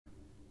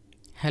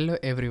Hello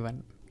everyone,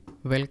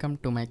 welcome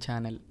to my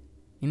channel.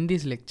 In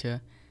this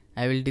lecture,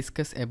 I will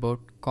discuss about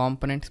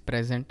components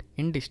present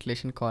in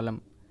distillation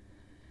column.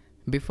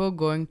 Before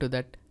going to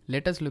that,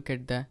 let us look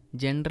at the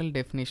general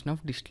definition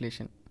of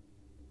distillation.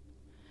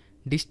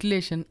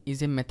 Distillation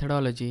is a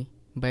methodology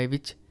by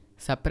which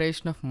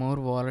separation of more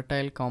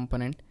volatile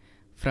component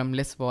from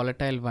less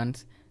volatile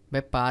ones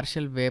by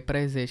partial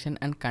vaporization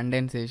and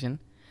condensation,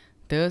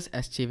 thus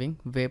achieving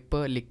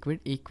vapor-liquid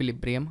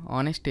equilibrium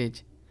on a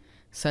stage,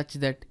 such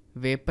that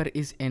vapor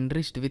is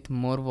enriched with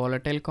more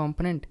volatile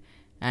component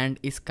and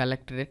is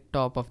collected at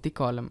top of the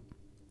column.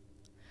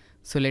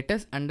 So let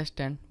us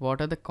understand what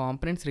are the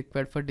components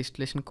required for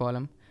distillation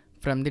column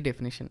from the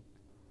definition.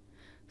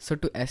 So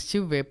to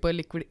achieve vapor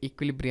liquid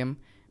equilibrium,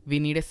 we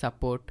need a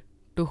support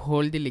to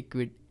hold the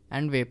liquid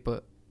and vapor.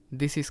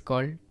 This is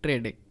called tray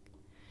deck.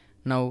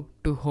 Now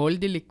to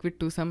hold the liquid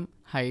to some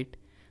height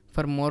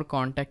for more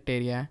contact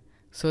area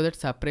so that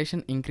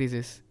separation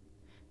increases.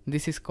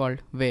 This is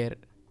called wear.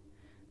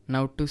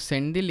 Now to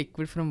send the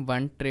liquid from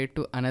one tray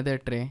to another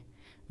tray,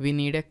 we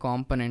need a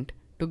component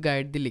to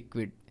guide the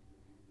liquid.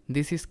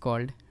 This is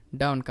called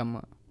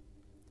downcomer.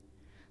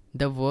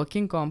 The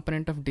working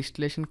component of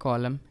distillation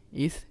column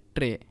is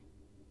tray.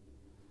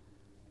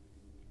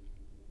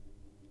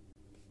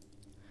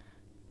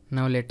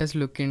 Now let us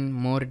look in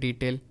more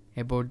detail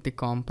about the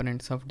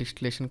components of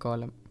distillation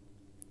column.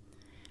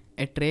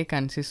 A tray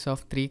consists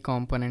of three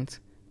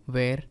components: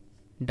 wear,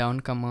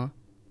 downcomer,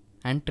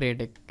 and tray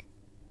deck.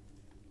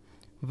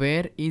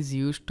 Wear is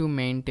used to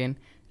maintain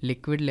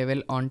liquid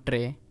level on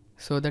tray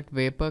so that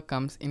vapor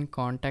comes in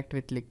contact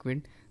with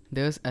liquid,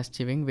 thus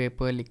achieving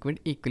vapor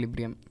liquid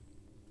equilibrium.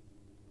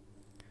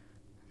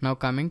 Now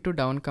coming to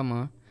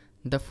downcomer,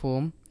 the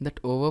foam that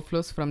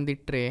overflows from the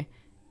tray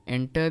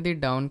enter the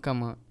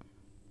downcomer.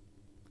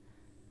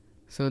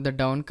 So the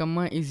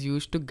downcomer is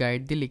used to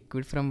guide the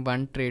liquid from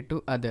one tray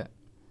to other.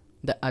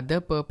 The other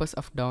purpose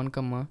of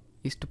downcomer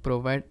is to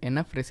provide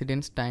enough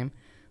residence time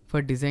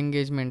for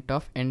disengagement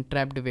of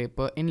entrapped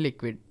vapor in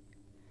liquid.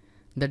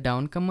 The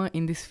downcomer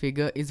in this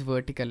figure is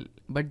vertical,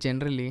 but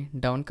generally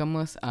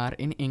downcomers are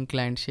in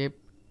inclined shape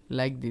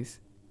like this,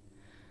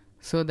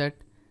 so that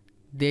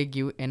they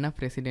give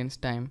enough residence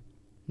time.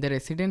 The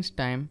residence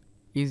time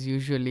is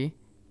usually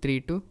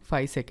 3 to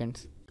 5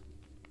 seconds.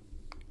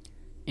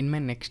 In my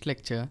next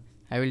lecture,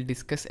 I will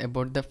discuss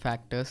about the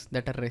factors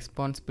that are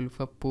responsible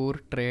for poor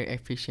tray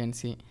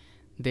efficiency.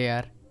 They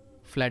are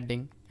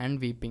flooding and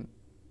weeping.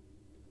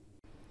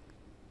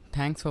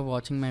 Thanks for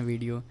watching my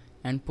video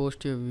and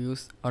post your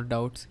views or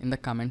doubts in the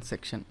comment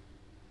section.